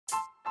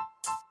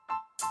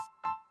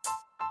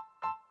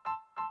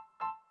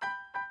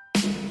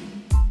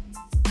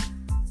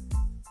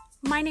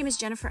My name is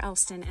Jennifer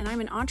Elston, and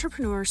I'm an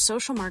entrepreneur,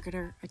 social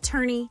marketer,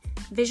 attorney,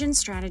 vision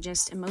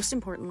strategist, and most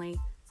importantly,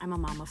 I'm a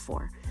mom of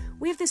 4.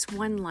 We have this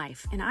one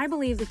life, and I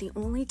believe that the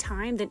only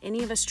time that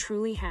any of us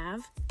truly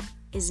have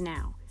is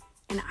now.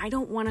 And I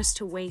don't want us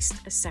to waste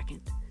a second.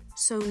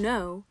 So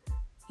no,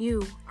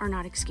 you are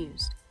not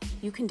excused.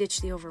 You can ditch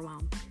the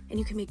overwhelm, and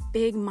you can make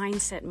big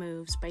mindset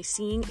moves by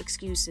seeing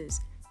excuses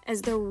as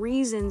the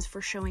reasons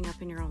for showing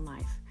up in your own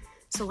life.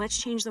 So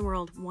let's change the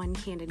world one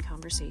candid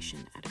conversation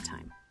at a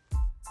time.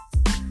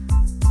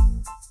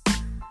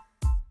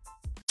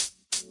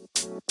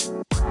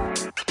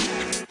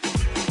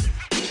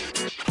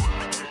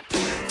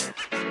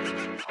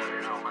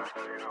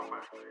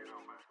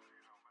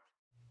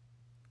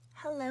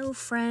 Hello,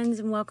 friends,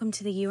 and welcome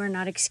to the You Are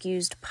Not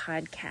Excused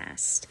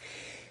podcast.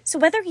 So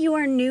whether you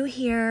are new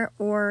here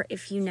or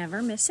if you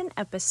never miss an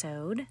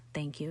episode,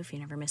 thank you if you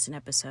never miss an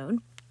episode.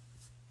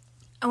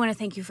 I want to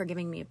thank you for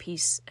giving me a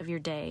piece of your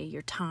day,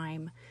 your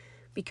time,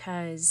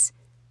 because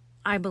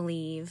I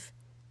believe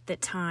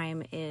that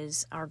time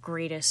is our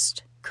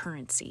greatest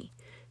currency.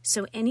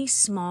 So any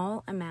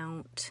small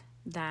amount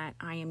that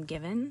I am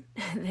given,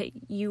 that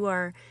you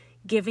are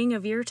giving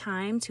of your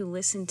time to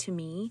listen to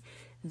me,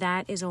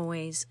 that is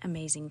always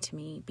amazing to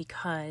me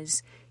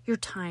because your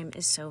time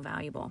is so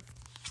valuable.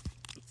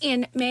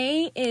 And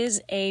May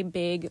is a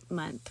big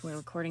month. We're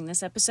recording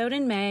this episode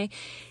in May.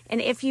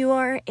 And if you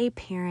are a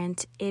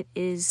parent, it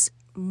is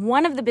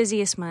one of the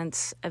busiest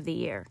months of the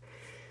year.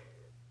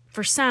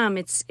 For some,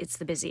 it's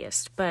the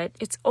busiest, but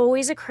it's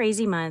always a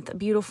crazy month, a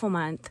beautiful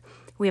month.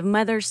 We have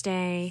Mother's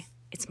Day.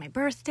 It's my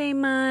birthday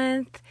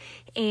month.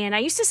 And I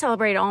used to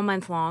celebrate all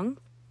month long,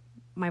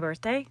 my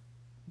birthday.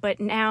 But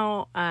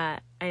now I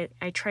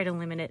try to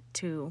limit it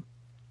to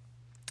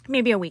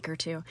maybe a week or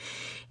two.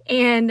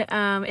 And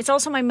it's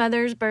also my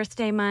mother's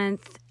birthday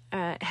month,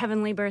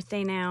 heavenly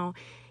birthday now.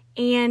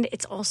 And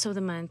it's also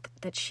the month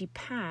that she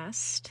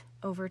passed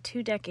over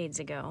 2 decades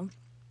ago,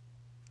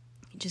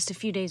 just a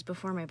few days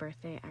before my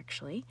birthday,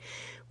 actually,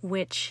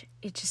 which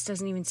it just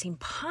doesn't even seem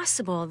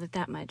possible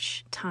that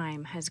much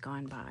time has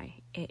gone by.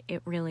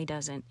 It really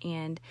doesn't.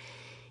 And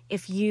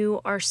if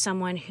you are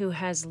someone who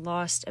has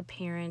lost a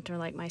parent, or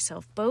like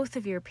myself, both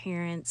of your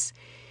parents,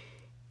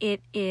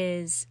 it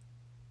is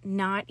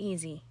not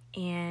easy.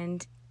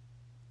 And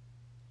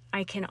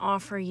I can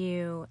offer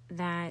you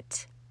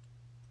that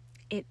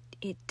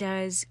it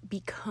does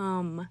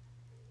become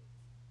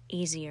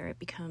easier. It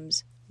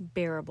becomes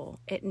bearable.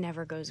 It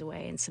never goes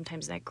away. And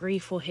sometimes that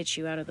grief will hit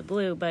you out of the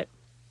blue. But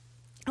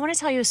I want to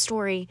tell you a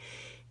story,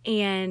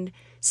 and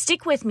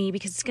stick with me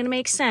because it's going to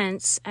make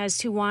sense as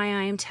to why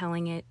I am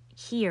telling it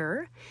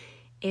here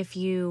if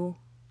you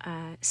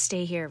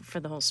stay here for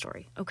the whole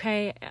story.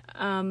 Okay?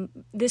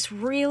 This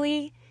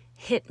really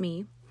hit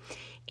me.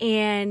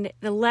 And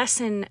the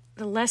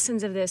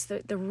lessons of this,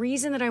 the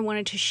reason that I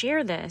wanted to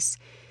share this,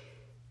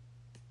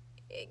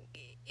 it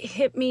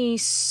hit me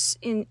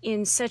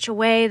in such a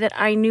way that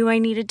I knew I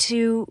needed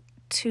to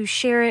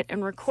share it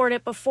and record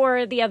it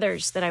before the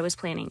others that I was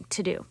planning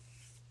to do.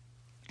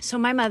 So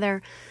my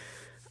mother,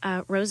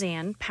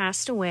 Roseanne,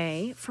 passed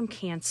away from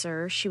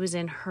cancer. She was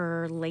in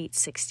her late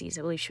 60s.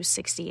 I believe she was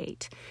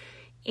 68.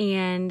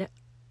 And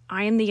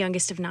I am the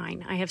youngest of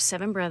 9. I have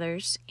 7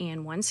 brothers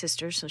and 1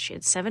 sister. So she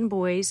had 7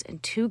 boys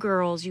and 2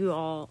 girls.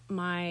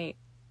 My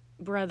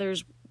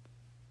brothers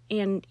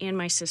and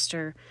my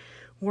sister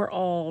were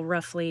all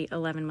roughly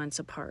 11 months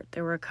apart.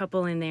 There were a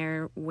couple in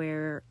there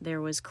where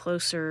there was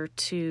closer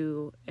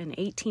to an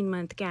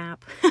 18-month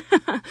gap,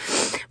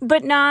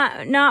 but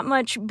not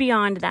much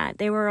beyond that.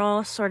 They were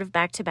all sort of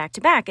back to back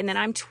to back. And then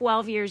I'm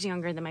 12 years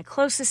younger than my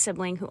closest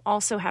sibling, who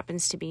also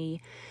happens to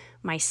be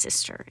my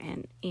sister.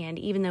 And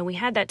even though we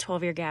had that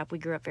 12-year gap, we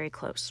grew up very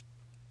close.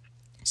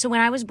 So when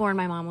I was born,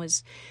 my mom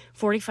was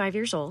 45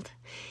 years old,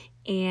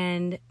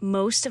 and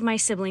most of my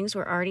siblings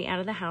were already out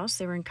of the house.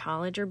 They were in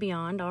college or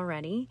beyond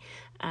already.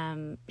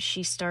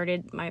 She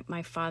started,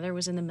 my father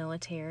was in the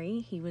military.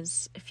 He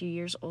was a few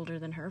years older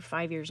than her,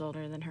 5 years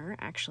older than her,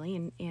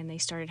 actually, and they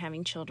started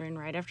having children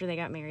right after they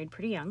got married,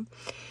 pretty young.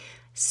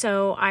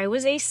 So I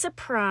was a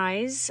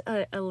surprise,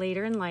 a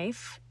later in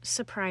life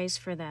surprise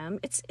for them.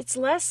 It's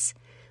less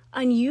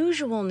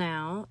unusual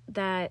now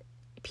that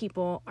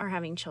people are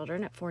having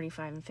children at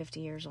 45 and 50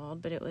 years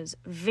old, but it was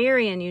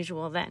very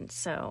unusual then.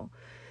 So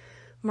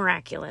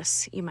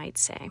miraculous, you might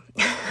say.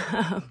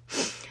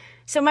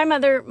 So my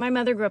mother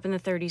grew up in the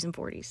 30s and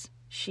 40s.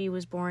 She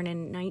was born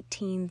in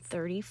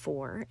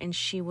 1934, and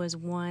she was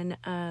one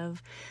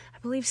of, I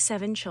believe,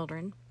 7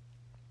 children.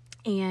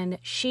 And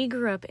she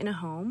grew up in a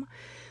home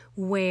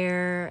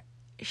where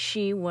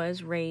she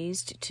was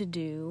raised to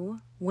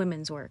do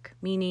women's work,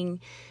 meaning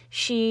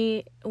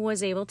she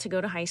was able to go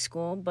to high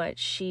school, but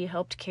she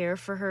helped care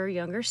for her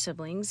younger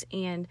siblings.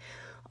 And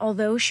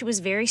although she was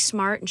very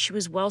smart and she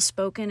was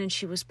well-spoken and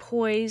she was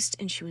poised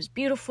and she was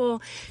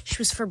beautiful, she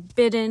was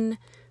forbidden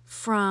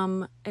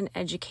from an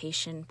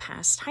education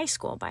past high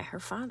school by her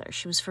father.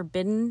 She was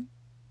forbidden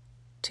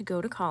to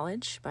go to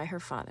college by her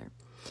father.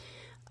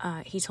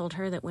 He told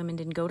her that women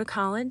didn't go to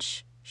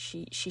college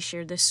She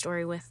shared this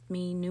story with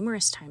me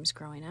numerous times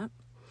growing up.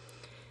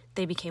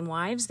 They became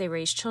wives, they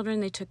raised children,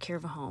 they took care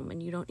of a home,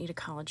 and you don't need a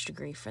college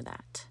degree for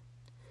that.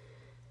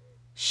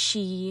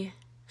 She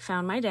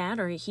found my dad,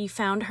 or he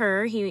found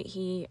her.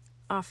 He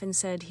often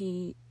said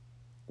he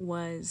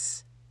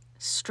was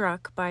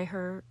struck by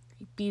her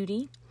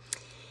beauty.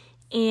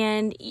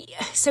 And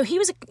so he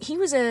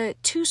was a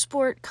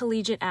two-sport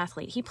collegiate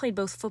athlete. He played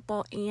both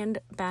football and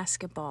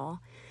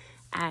basketball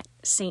at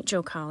St.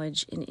 Joe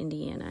College in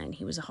Indiana, and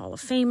he was a Hall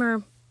of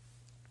Famer.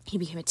 He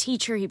became a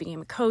teacher, he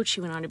became a coach, he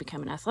went on to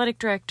become an athletic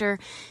director,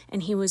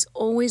 and he was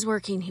always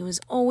working. He was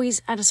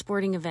always at a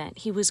sporting event.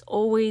 He was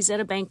always at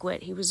a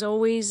banquet. He was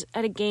always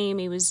at a game.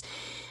 He was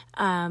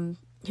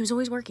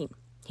always working.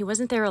 He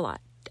wasn't there a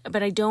lot.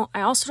 But I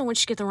also don't want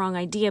you to get the wrong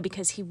idea,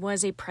 because he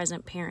was a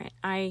present parent.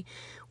 I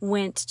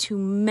went to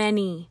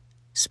many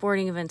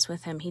sporting events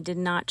with him. He did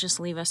not just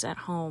leave us at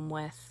home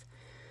with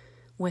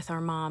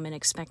our mom and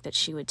expect that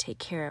she would take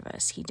care of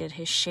us. He did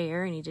his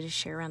share, and he did his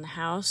share around the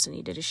house, and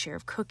he did his share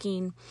of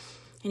cooking,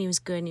 and he was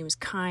good, and he was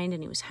kind,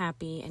 and he was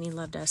happy, and he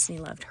loved us, and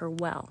he loved her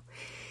well.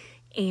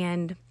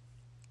 And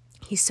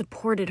he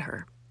supported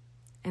her,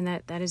 and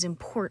that is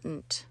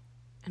important,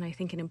 and I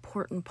think an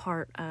important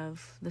part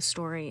of the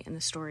story and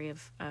the story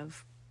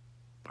of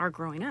our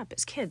growing up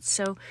as kids.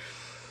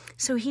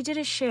 So he did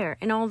his share,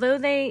 and although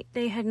they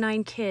had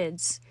 9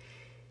 kids,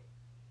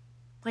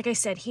 like I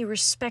said, he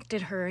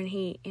respected her,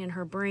 and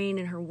her brain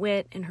and her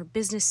wit and her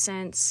business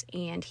sense,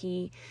 and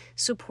he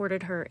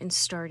supported her in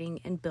starting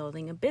and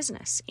building a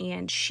business.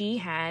 And she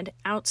had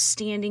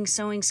outstanding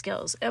sewing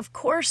skills. Of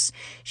course,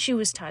 she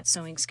was taught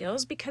sewing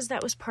skills because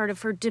that was part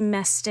of her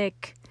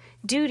domestic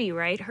duty,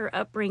 right? Her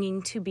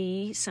upbringing to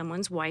be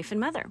someone's wife and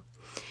mother.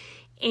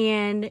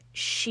 And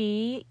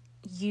she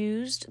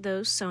used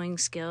those sewing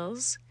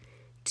skills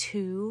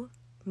to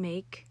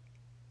make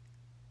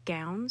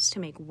gowns, to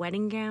make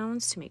wedding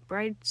gowns, to make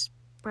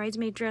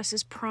bridesmaid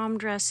dresses, prom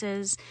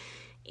dresses,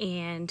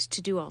 and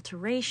to do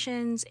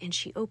alterations. And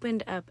she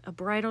opened up a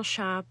bridal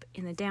shop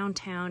in the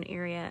downtown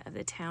area of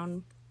the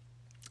town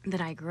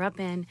that I grew up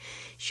in.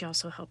 She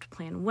also helped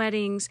plan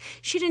weddings.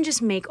 She didn't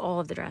just make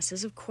all of the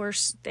dresses. Of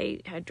course,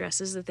 they had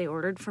dresses that they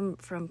ordered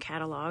from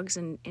catalogs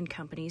and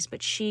companies,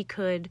 but she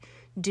could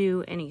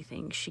do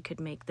anything. She could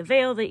make the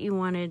veil that you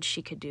wanted.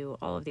 She could do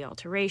all of the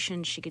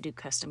alterations. She could do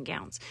custom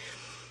gowns.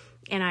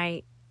 And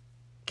I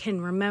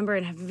can remember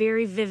and have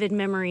very vivid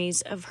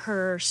memories of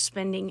her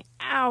spending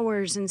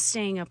hours and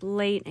staying up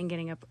late and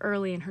getting up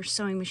early, and her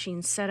sewing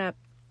machine set up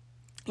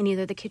in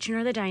either the kitchen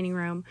or the dining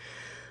room,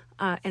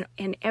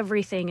 and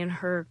everything, and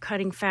her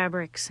cutting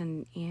fabrics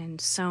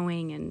and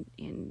sewing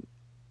and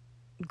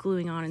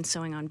gluing on and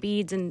sewing on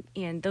beads, and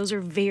those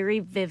are very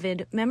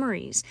vivid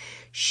memories.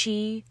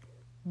 She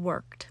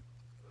worked,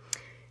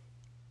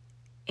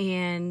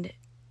 and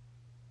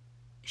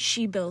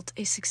she built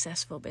a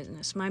successful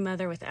business. My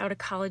mother, without a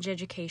college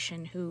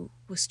education, who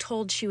was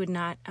told she would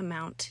not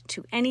amount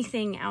to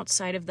anything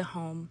outside of the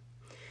home,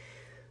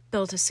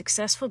 built a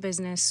successful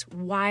business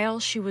while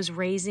she was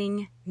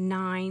raising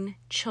 9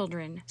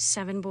 children,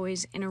 7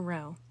 boys in a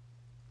row.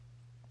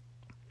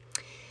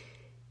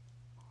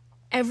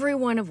 Every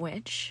one of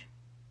which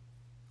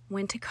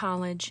went to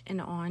college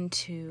and on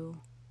to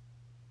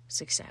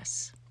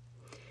success.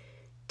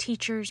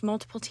 Teachers,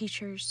 multiple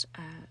teachers,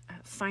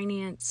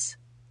 finance,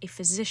 a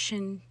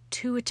physician,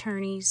 2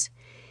 attorneys,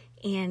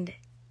 and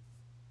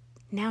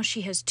now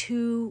she has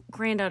 2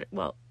 granddaughters.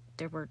 Well,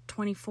 there were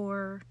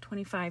 24,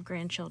 25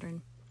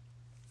 grandchildren.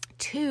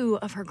 2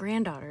 of her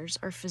granddaughters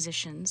are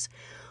physicians.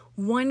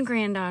 1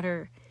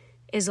 granddaughter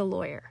is a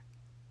lawyer.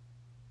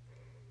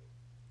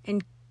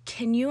 And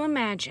can you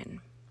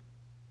imagine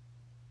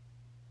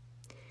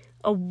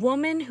a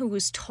woman who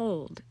was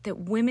told that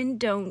women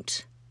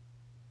don't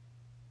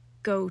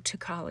go to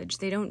college,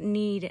 they don't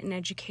need an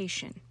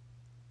education,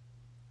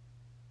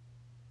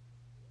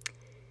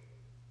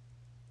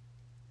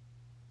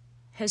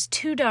 has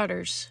 2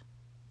 daughters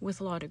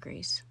with law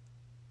degrees,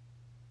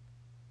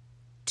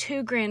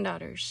 2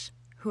 granddaughters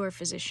who are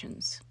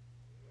physicians,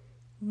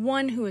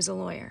 1 who is a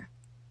lawyer,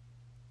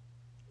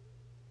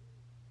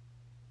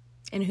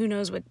 and who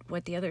knows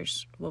what the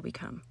others will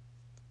become.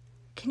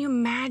 Can you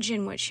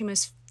imagine what she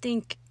must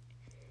think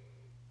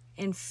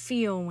and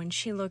feel when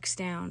she looks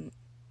down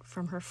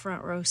from her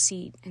front row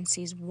seat and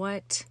sees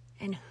what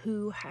and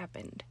who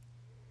happened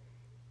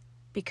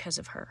because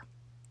of her?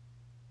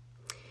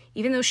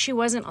 Even though she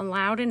wasn't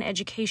allowed an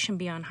education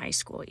beyond high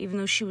school, even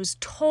though she was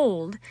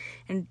told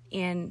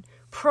and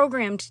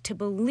programmed to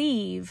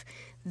believe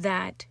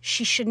that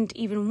she shouldn't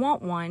even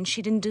want one,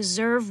 she didn't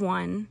deserve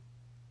one,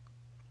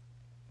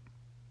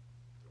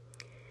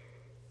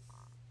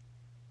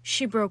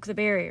 she broke the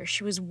barrier.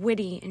 She was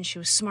witty, and she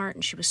was smart,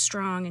 and she was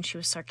strong, and she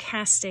was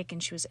sarcastic,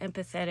 and she was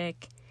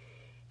empathetic.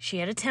 She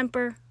had a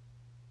temper,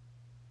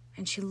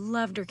 and she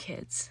loved her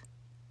kids.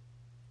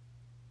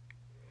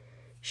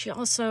 She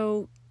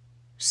also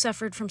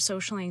suffered from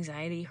social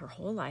anxiety her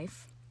whole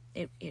life.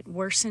 It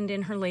worsened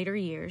in her later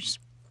years.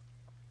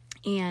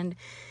 And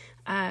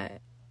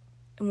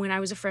when I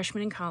was a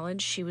freshman in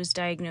college, she was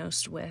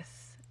diagnosed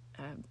with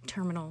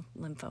terminal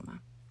lymphoma.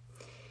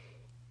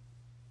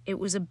 It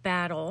was a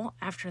battle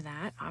after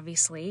that,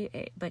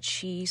 obviously, but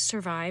she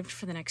survived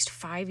for the next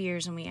 5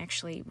 years, and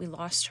we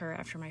lost her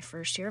after my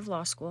first year of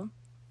law school.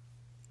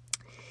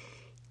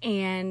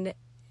 And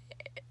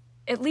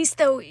at least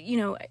though,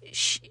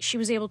 she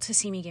was able to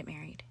see me get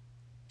married.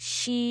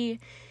 She,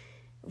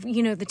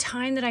 the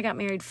time that I got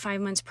married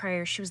 5 months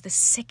prior, she was the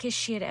sickest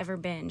she had ever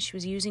been. She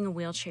was using a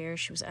wheelchair.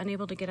 She was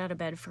unable to get out of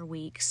bed for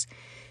weeks.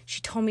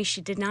 She told me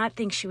she did not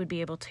think she would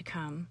be able to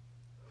come.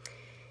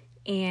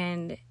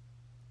 And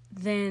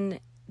then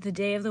the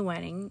day of the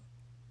wedding,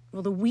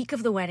 the week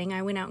of the wedding,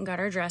 I went out and got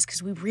her dress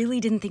because we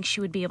really didn't think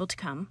she would be able to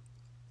come.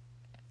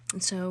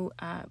 And so,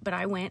 but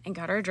I went and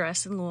got her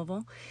dress in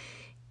Louisville,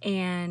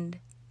 and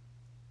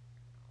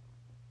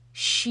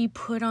she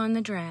put on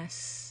the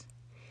dress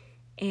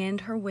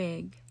and her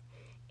wig,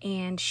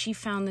 and she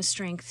found the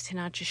strength to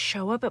not just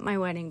show up at my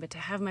wedding, but to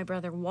have my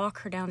brother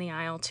walk her down the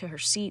aisle to her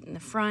seat in the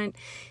front.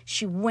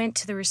 She went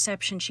to the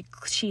reception.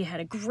 She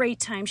had a great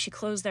time. She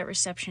closed that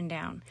reception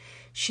down.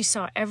 She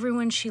saw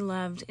everyone she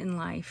loved in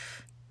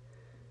life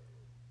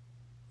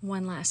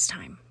one last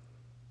time.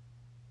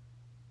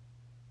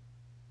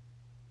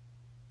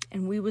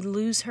 And we would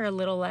lose her a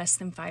little less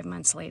than 5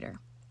 months later.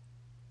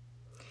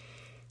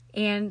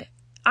 And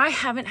I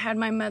haven't had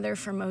my mother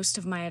for most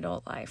of my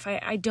adult life.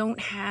 I don't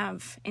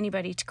have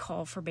anybody to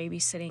call for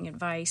babysitting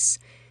advice,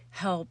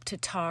 help, to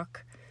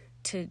talk,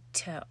 to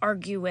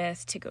argue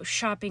with, to go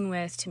shopping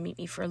with, to meet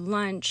me for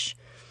lunch,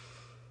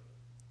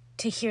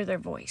 to hear their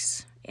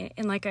voice.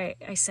 And like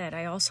I said,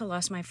 I also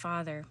lost my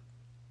father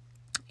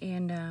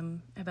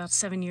about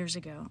 7 years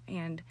ago.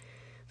 And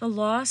the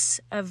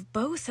loss of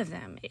both of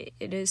them,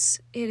 it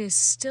is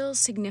still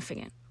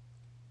significant.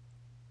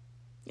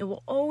 It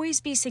will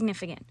always be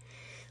significant.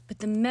 But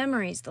the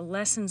memories, the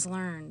lessons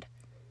learned,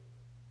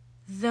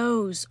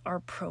 those are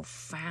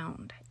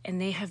profound,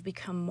 and they have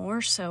become more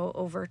so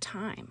over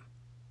time.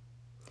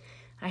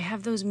 I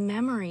have those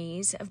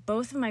memories of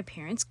both of my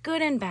parents,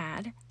 good and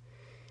bad,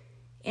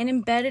 and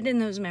embedded in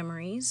those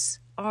memories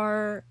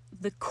are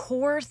the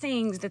core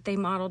things that they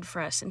modeled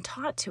for us and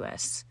taught to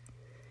us.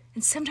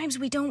 And sometimes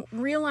we don't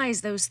realize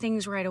those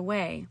things right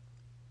away.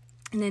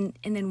 And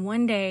then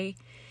one day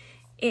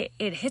it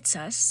hits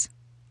us.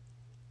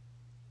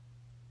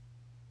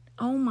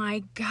 Oh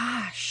my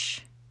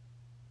gosh.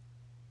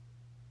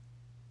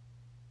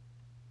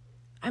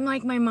 I'm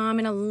like my mom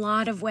in a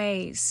lot of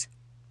ways,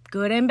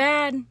 good and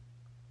bad.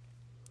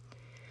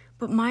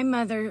 But my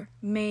mother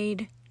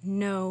made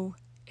no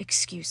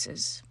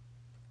excuses.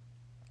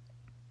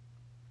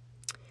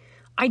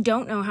 I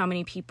don't know how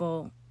many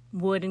people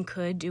would and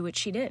could do what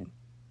she did.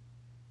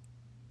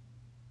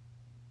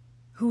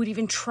 Who would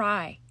even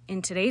try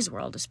in today's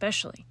world,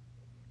 especially?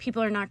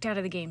 People are knocked out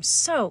of the game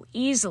so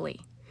easily.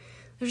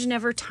 There's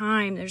never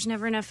time. There's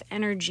never enough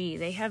energy.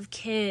 They have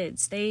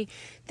kids. They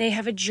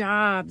have a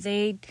job.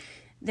 They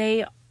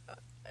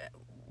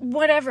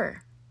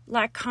whatever,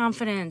 lack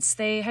confidence.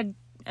 They had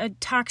a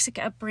toxic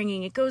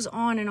upbringing. It goes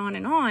on and on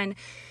and on.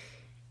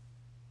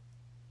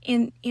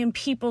 And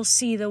people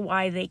see the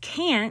why they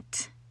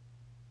can't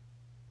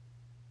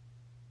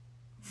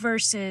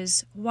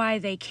versus why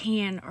they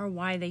can or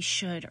why they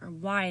should or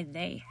why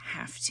they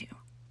have to.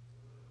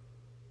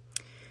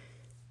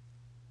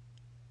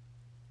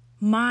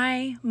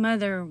 My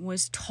mother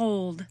was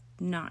told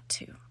not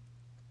to.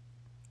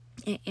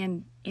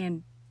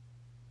 And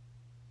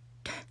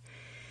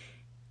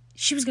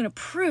she was going to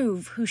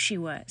prove who she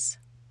was.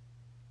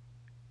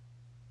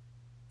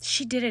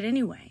 She did it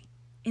anyway,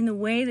 in the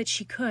way that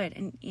she could.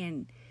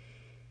 And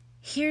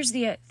here's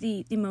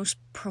the most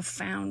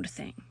profound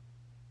thing.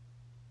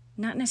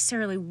 Not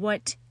necessarily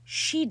what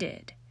she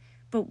did,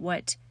 but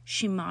what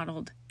she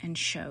modeled and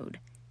showed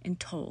and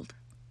told.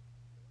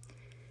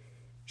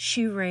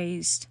 She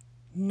raised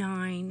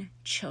 9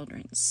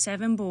 children,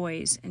 7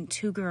 boys and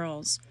 2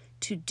 girls,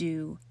 to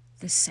do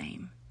the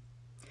same.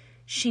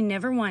 She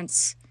never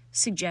once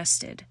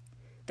suggested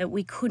that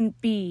we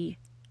couldn't be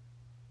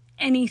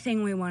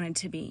anything we wanted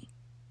to be.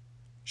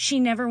 She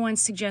never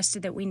once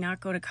suggested that we not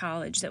go to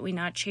college, that we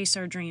not chase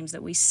our dreams,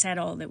 that we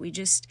settle, that we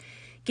just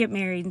get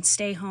married and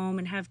stay home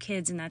and have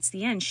kids and that's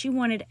the end. She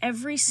wanted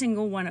every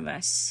single one of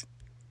us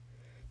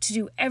to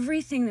do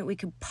everything that we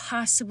could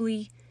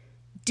possibly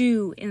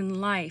do in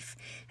life.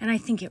 And I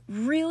think it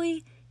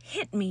really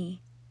hit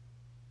me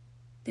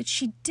that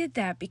she did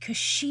that because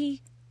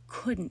she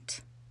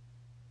couldn't.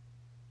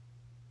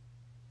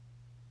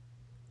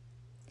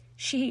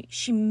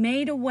 She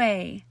made a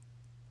way,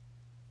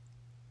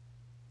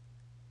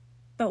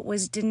 but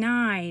was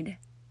denied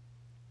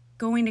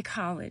going to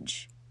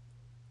college,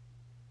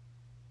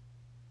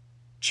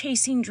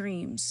 chasing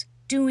dreams,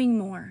 doing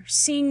more,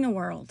 seeing the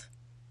world.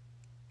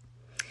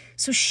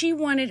 So she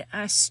wanted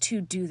us to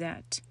do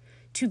that,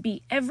 to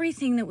be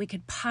everything that we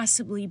could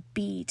possibly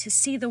be, to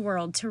see the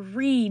world, to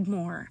read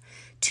more,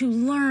 to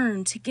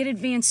learn, to get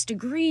advanced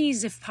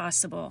degrees if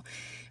possible,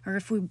 or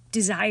if we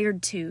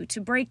desired to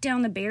break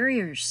down the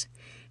barriers.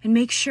 and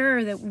make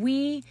sure that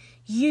we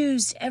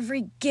used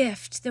every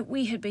gift that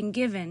we had been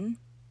given.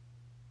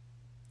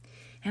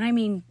 And I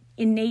mean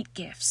innate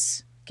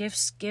gifts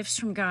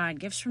from God,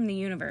 gifts from the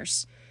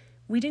universe.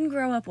 We didn't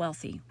grow up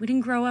wealthy. We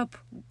didn't grow up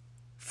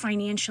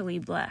financially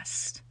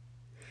blessed.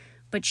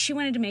 But she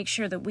wanted to make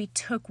sure that we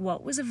took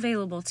what was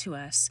available to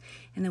us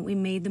and that we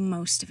made the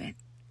most of it.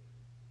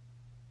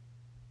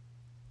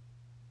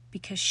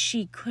 Because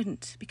she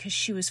couldn't, because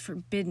she was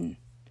forbidden.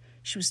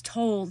 She was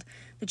told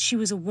that she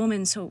was a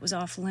woman, so it was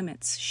off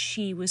limits.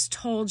 She was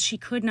told she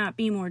could not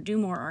be more, do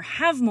more, or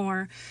have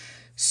more,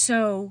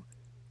 so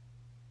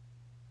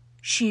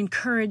she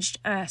encouraged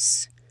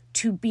us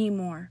to be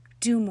more,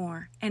 do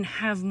more, and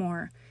have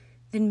more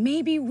than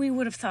maybe we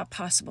would have thought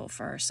possible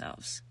for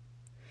ourselves.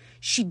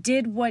 She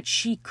did what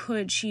she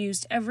could. She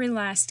used every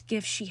last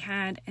gift she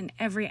had and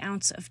every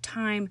ounce of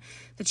time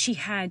that she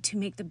had to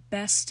make the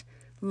best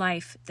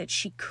life that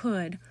she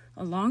could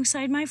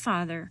alongside my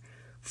father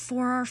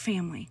for our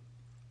family.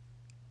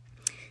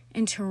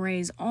 And to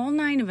raise all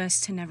 9 of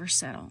us to never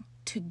settle,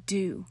 to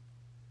do,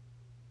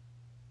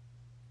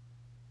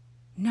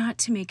 not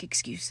to make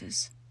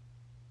excuses.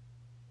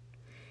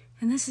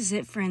 And this is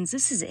it, friends.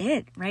 This is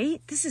it,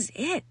 right? This is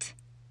it.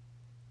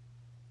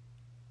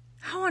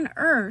 How on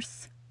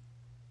earth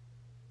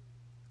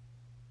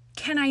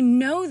can I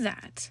know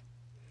that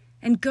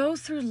and go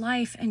through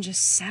life and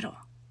just settle?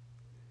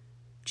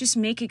 Just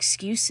make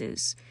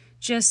excuses.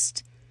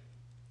 Just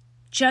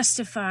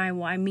justify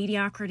why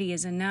mediocrity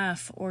is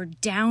enough or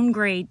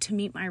downgrade to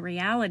meet my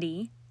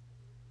reality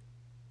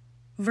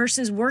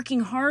versus working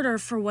harder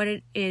for what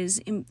it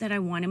is that I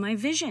want in my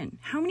vision.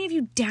 How many of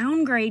you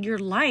downgrade your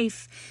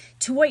life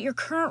to what your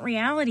current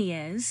reality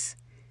is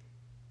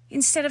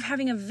instead of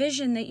having a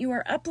vision that you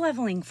are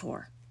up-leveling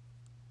for?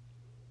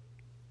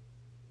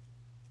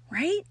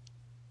 Right?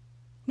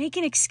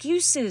 Making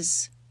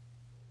excuses.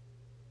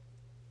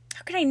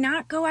 How can I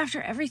not go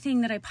after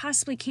everything that I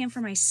possibly can for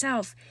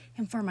myself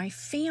and for my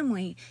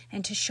family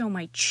and to show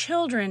my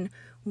children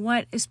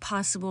what is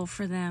possible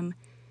for them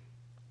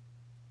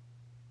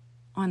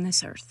on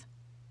this earth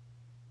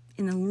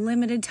in the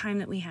limited time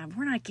that we have?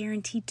 We're not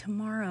guaranteed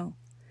tomorrow.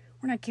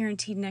 We're not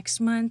guaranteed next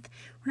month.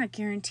 We're not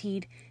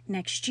guaranteed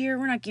next year.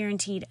 We're not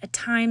guaranteed a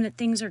time that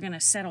things are going to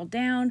settle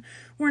down.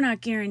 We're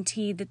not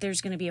guaranteed that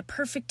there's going to be a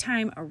perfect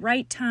time, a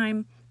right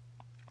time,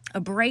 a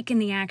break in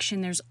the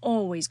action. There's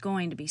always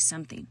going to be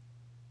something,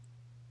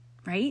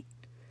 right?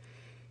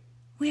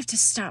 We have to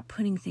stop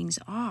putting things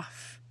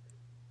off.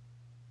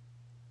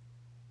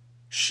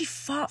 She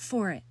fought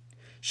for it.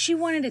 She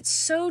wanted it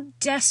so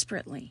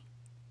desperately.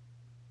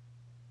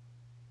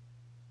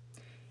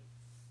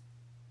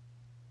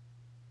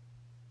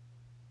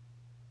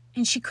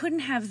 And she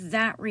couldn't have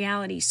that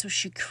reality, so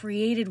she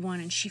created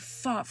one, and she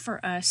fought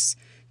for us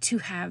to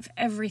have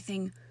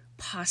everything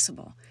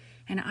possible.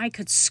 And I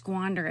could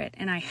squander it,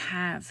 and I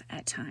have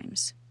at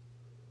times.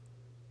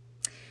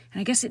 And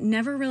I guess it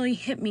never really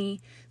hit me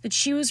that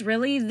she was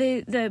really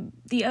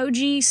the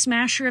OG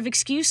smasher of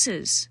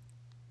excuses.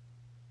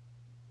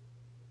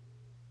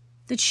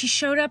 That she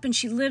showed up and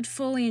she lived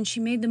fully and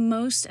she made the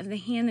most of the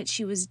hand that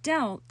she was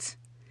dealt,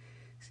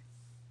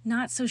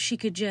 not so she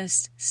could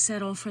just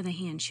settle for the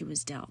hand she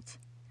was dealt,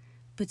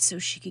 but so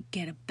she could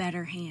get a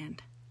better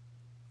hand.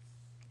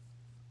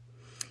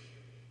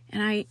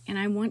 And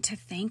I want to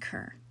thank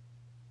her.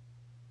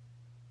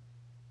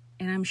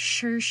 And I'm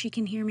sure she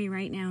can hear me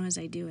right now as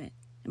I do it.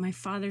 And my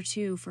father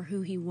too, for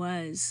who he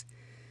was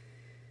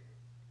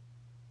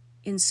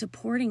in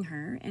supporting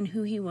her and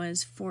who he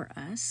was for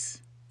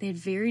us. They had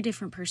very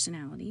different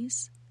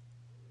personalities.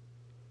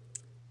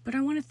 But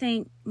I want to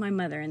thank my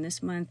mother in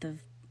this month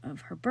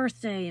of her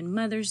birthday and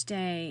Mother's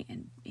Day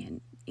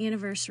and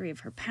anniversary of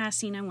her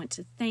passing. I want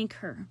to thank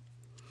her.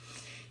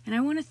 And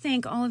I want to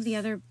thank all of the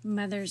other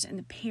mothers and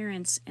the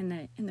parents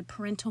and the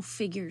parental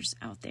figures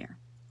out there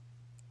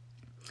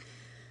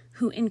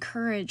who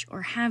encourage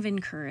or have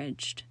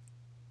encouraged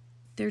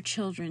their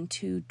children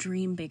to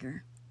dream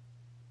bigger.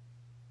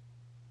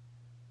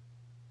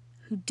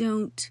 Who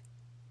don't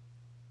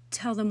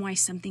tell them why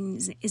something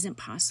isn't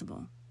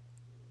possible.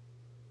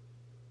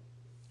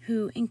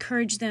 Who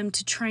encourage them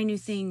to try new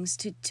things,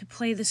 to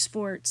play the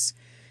sports,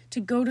 to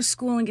go to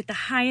school and get the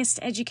highest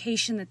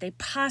education that they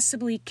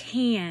possibly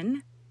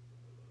can.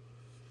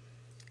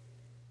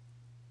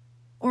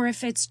 Or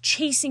if it's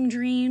chasing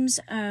dreams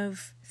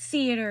of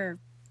theater,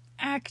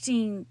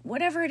 acting,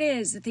 whatever it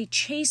is, that they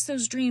chase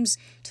those dreams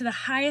to the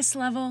highest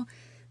level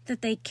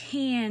that they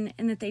can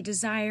and that they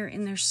desire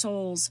in their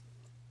souls.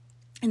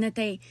 And that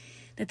they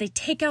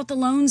take out the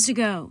loans to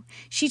go.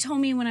 She told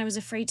me when I was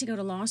afraid to go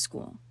to law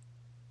school,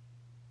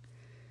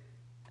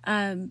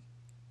 that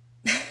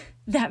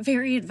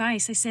very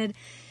advice. I said,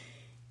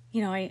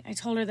 I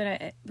told her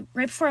that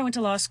right before I went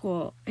to law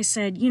school, I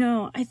said,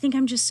 I think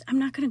I'm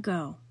not going to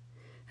go.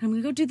 I'm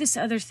going to go do this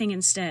other thing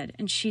instead.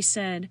 And she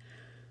said,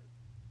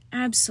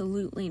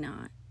 absolutely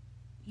not.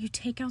 You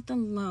take out the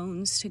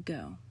loans to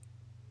go.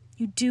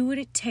 You do what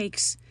it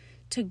takes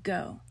to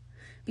go.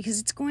 Because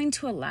it's going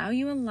to allow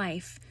you a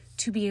life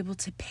to be able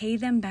to pay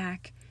them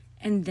back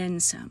and then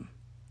some.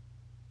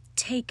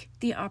 Take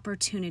the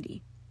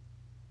opportunity.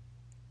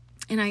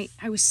 And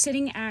I was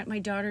sitting at my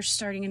daughter's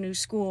starting a new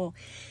school,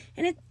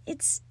 and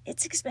it's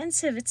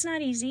expensive. It's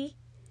not easy.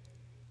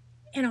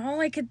 And all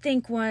I could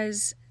think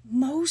was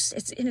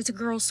it's a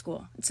girls'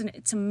 school.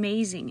 It's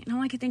amazing. And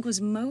all I could think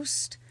was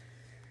most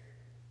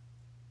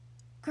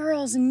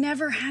girls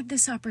never had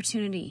this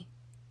opportunity.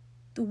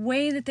 The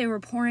way that they were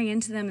pouring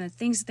into them, the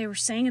things that they were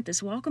saying at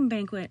this welcome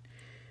banquet,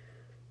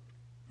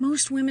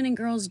 most women and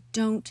girls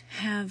don't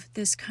have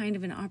this kind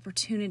of an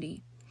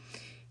opportunity.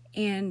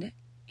 And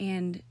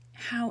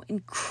how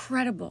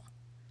incredible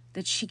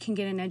that she can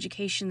get an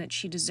education that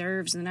she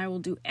deserves, and I will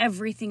do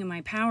everything in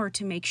my power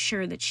to make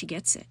sure that she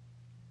gets it.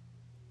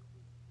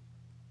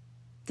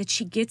 That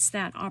she gets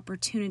that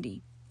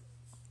opportunity.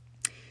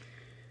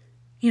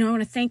 I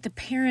want to thank the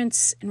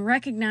parents and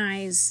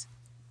recognize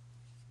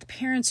the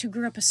parents who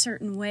grew up a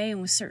certain way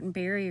and with certain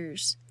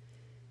barriers.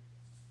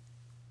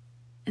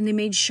 And they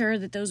made sure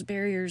that those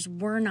barriers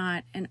were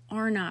not and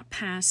are not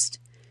passed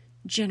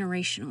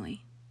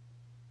generationally.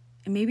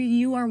 And maybe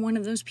you are one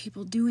of those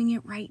people doing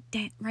it right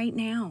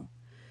now.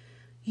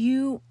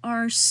 You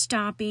are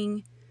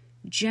stopping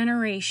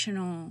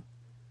generational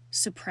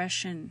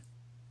suppression,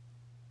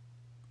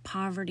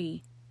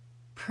 poverty,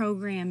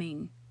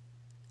 programming,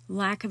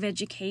 lack of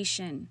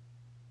education,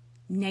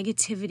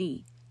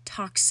 negativity,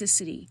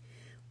 toxicity,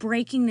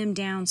 breaking them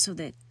down so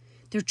that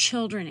their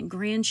children and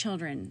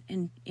grandchildren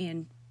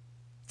and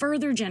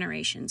further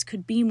generations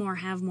could be more,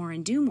 have more,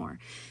 and do more.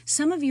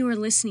 Some of you are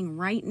listening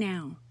right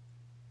now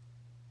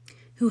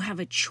who have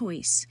a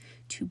choice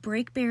to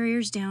break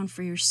barriers down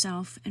for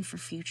yourself and for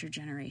future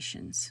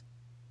generations.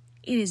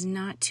 It is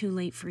not too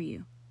late for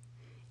you.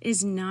 It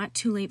is not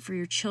too late for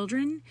your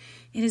children.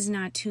 It is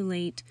not too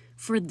late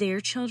for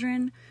their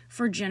children,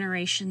 for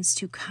generations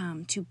to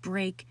come, to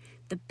break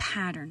the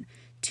pattern,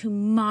 to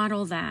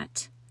model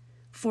that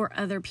for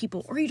other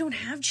people. Or you don't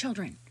have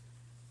children.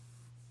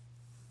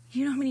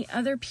 You know how many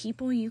other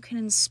people you can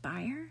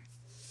inspire?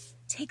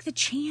 Take the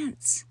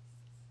chance.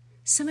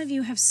 Some of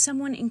you have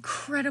someone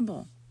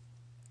incredible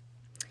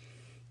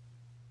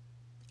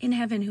in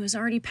heaven who has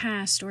already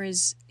passed or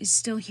is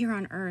still here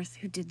on earth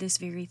who did this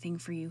very thing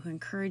for you, who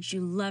encouraged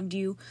you, loved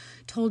you,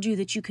 told you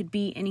that you could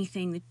be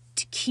anything,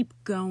 to keep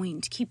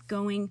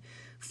going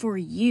for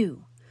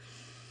you.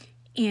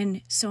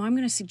 And so I'm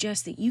going to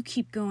suggest that you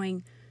keep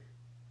going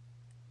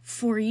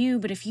for you,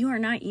 but if you are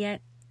not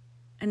yet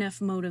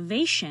enough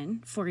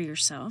motivation for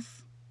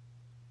yourself,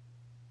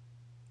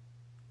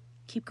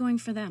 keep going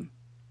for them.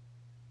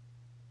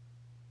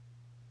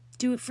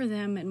 Do it for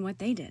them and what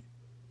they did,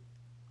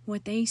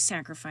 what they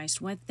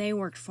sacrificed, what they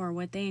worked for,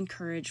 what they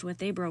encouraged, what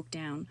they broke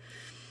down.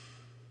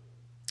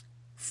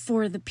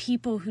 For the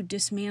people who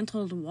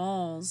dismantled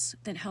walls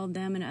that held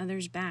them and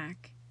others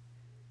back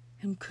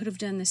and could have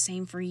done the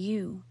same for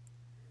you,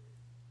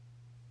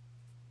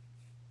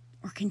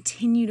 or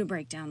continue to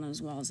break down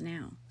those walls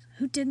now.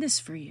 Who did this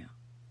for you?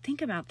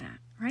 Think about that.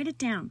 Write it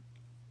down.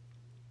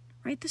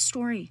 Write the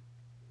story.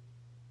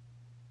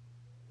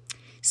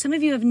 Some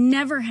of you have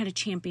never had a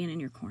champion in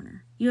your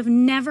corner. You have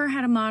never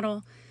had a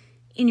model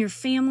in your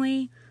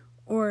family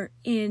or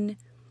in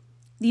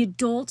the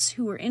adults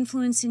who were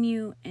influencing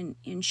you and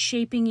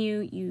shaping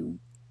you.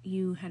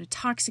 You had a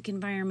toxic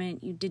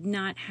environment. You did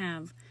not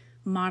have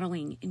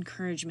modeling,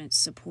 encouragement,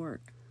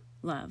 support,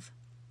 love,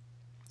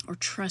 or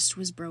trust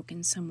was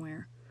broken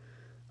somewhere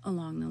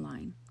along the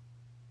line.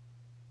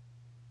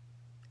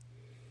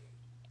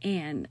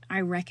 And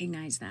I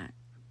recognize that.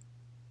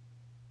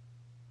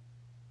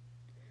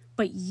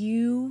 But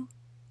you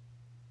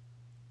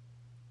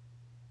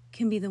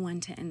can be the one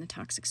to end the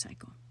toxic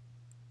cycle.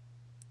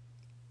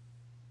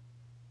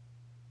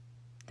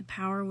 The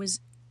power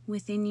was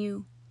within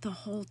you the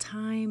whole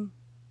time,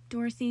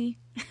 Dorothy.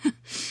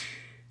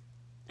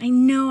 I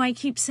know I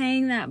keep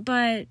saying that,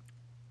 but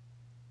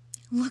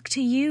look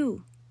to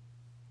you.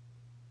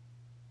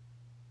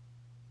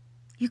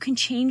 You can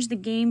change the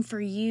game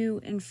for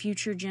you and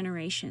future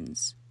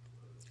generations.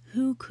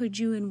 Who could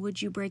you and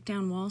would you break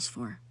down walls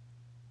for?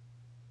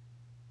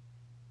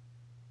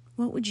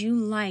 What would you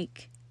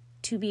like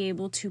to be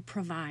able to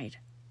provide?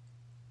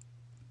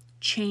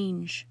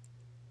 Change.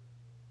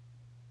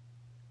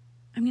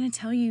 I'm going to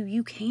tell you,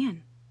 you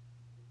can.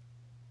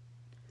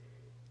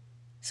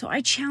 So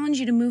I challenge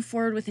you to move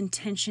forward with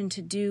intention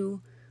to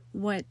do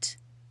what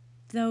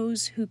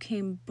those who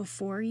came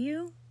before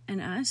you and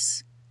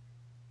us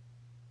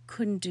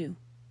couldn't do.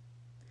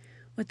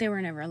 What they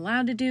were never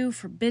allowed to do,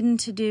 forbidden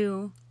to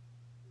do,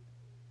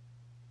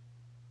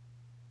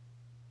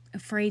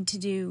 afraid to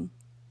do,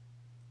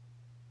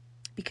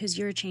 because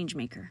you're a change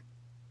maker.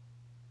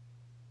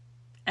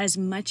 As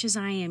much as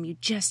I am, you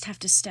just have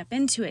to step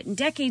into it. And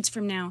decades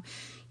from now,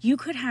 you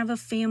could have a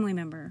family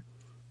member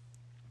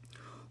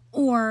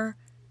or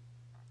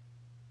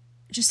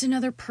just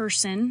another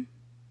person,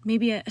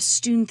 maybe a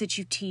student that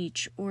you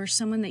teach or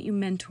someone that you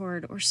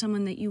mentored or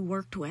someone that you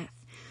worked with,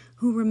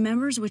 who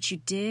remembers what you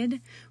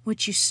did,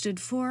 what you stood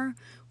for,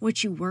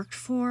 what you worked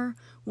for,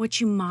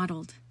 what you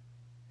modeled.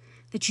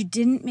 that you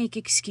didn't make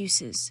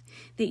excuses,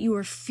 that you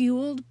were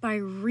fueled by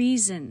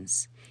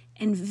reasons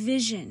and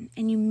vision,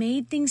 and you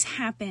made things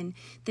happen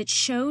that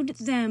showed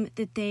them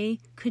that they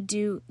could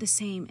do the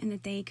same and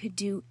that they could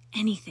do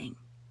anything,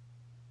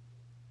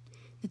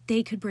 that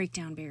they could break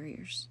down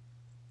barriers,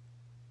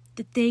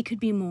 that they could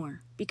be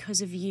more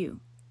because of you.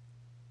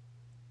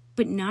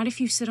 But not if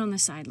you sit on the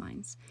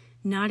sidelines,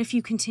 not if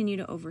you continue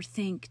to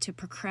overthink, to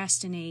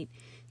procrastinate,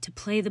 to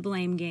play the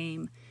blame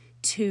game,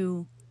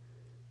 to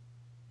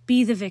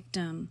be the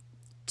victim,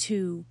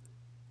 to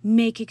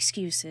make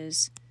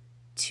excuses,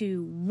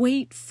 to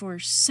wait for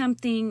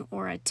something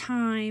or a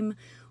time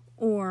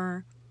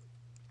or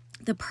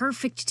the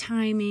perfect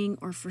timing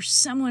or for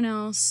someone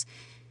else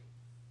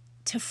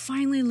to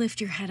finally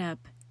lift your head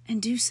up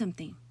and do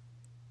something,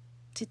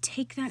 to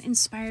take that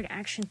inspired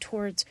action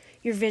towards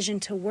your vision,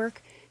 to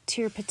work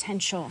to your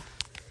potential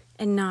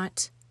and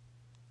not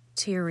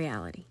to your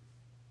reality.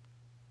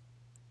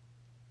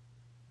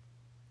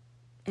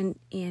 And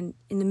in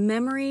the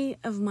memory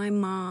of my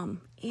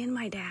mom and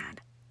my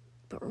dad,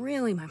 but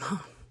really my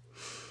mom,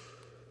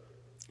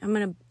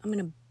 I'm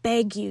gonna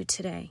beg you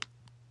today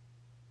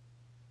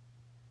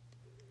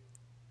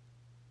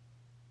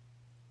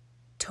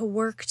to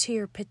work to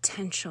your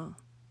potential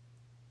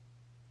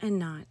and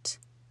not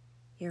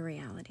your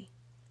reality.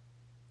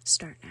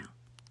 Start now.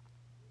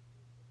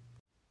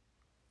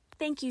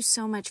 Thank you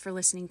so much for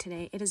listening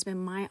today. It has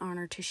been my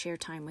honor to share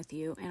time with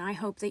you, and I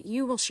hope that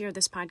you will share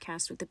this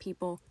podcast with the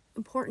people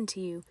important to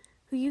you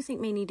who you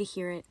think may need to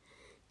hear it.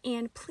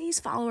 And please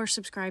follow or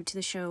subscribe to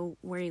the show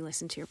where you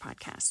listen to your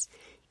podcasts.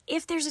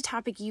 If there's a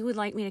topic you would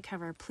like me to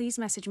cover, please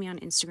message me on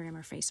Instagram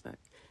or Facebook.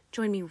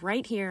 Join me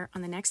right here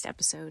on the next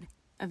episode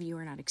of You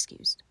Are Not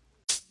Excused.